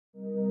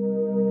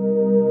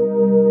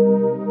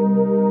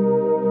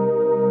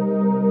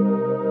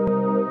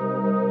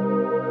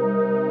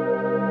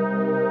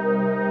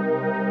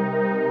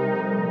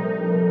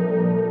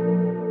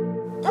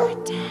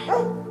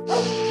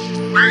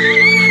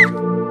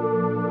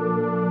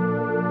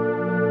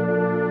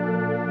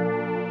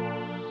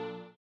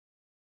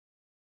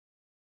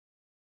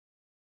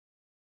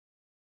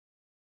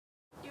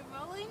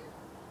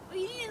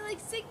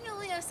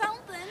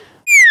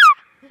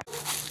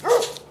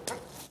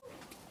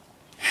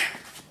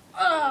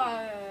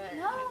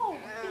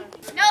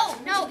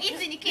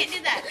Ethan, you can't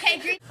do that. Okay,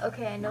 green.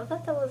 Okay, I know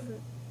that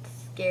wasn't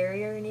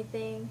scary or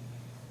anything,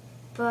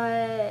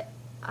 but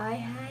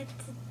I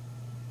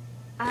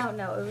don't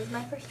know, it was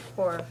my first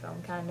horror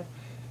film, kind of.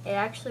 It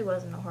actually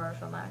wasn't a horror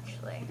film,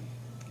 actually.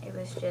 It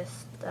was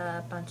just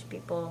a bunch of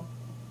people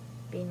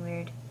being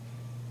weird.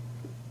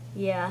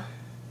 Yeah.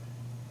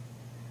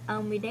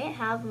 We didn't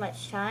have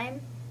much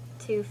time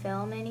to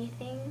film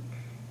anything,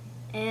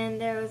 and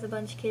there was a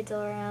bunch of kids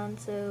all around,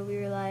 so we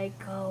were like,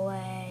 go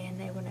away, and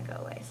they wouldn't go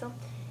away. So,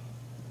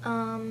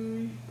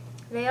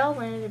 they all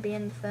wanted to be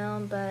in the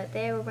film, but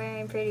they were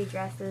wearing pretty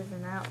dresses,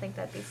 and I don't think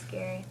that'd be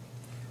scary.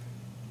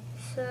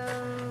 So,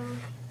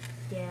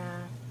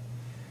 yeah.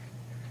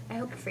 I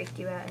hope it freaked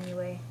you out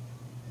anyway.